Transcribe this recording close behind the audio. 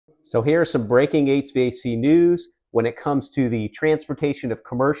So here's some breaking HVAC news when it comes to the transportation of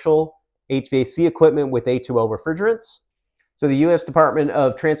commercial HVAC equipment with A2L refrigerants. So the U.S. Department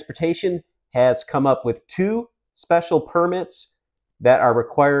of Transportation has come up with 2 special permits that are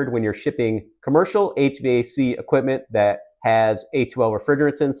required when you're shipping commercial HVAC equipment that has A2L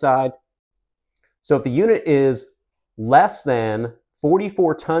refrigerants inside. So if the unit is less than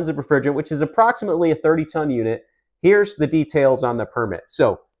 44 tons of refrigerant, which is approximately a 30-ton unit, here's the details on the permit.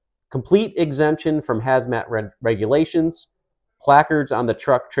 So complete exemption from hazmat regulations. Placards on the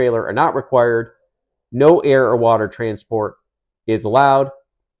truck trailer are not required. No air or water transport is allowed.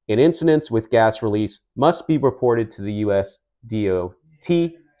 And incidents with gas release must be reported to the U.S.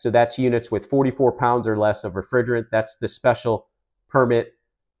 DOT. So that's units with 44 pounds or less of refrigerant. That's the special permit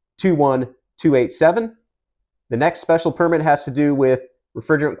 21287. The next special permit has to do with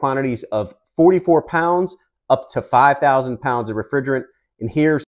refrigerant quantities of 44 pounds up to 5,000 pounds of refrigerant. And here's